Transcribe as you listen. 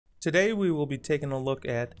Today we will be taking a look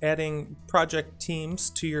at adding project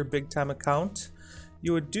teams to your BigTime account.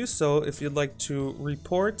 You would do so if you'd like to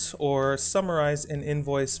report or summarize an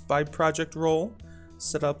invoice by project role,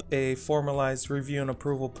 set up a formalized review and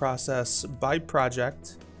approval process by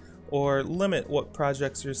project, or limit what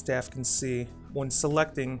projects your staff can see when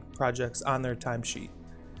selecting projects on their timesheet.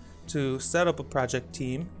 To set up a project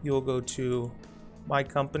team, you'll go to My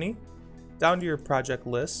Company, down to your project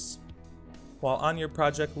lists. While on your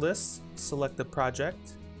project list, select the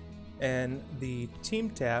project and the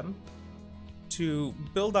team tab. To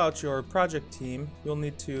build out your project team, you'll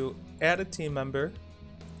need to add a team member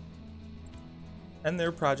and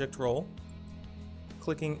their project role,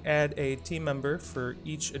 clicking add a team member for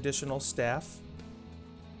each additional staff.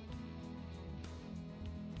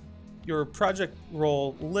 Your project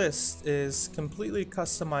role list is completely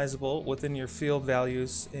customizable within your field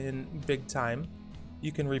values in BigTime.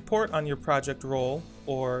 You can report on your project role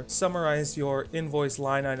or summarize your invoice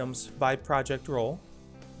line items by project role.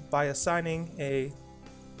 By assigning a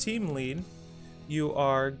team lead, you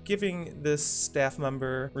are giving this staff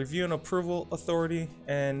member review and approval authority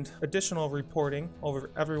and additional reporting over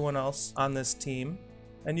everyone else on this team.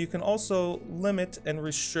 And you can also limit and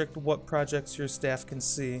restrict what projects your staff can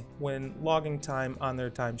see when logging time on their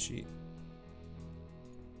timesheet.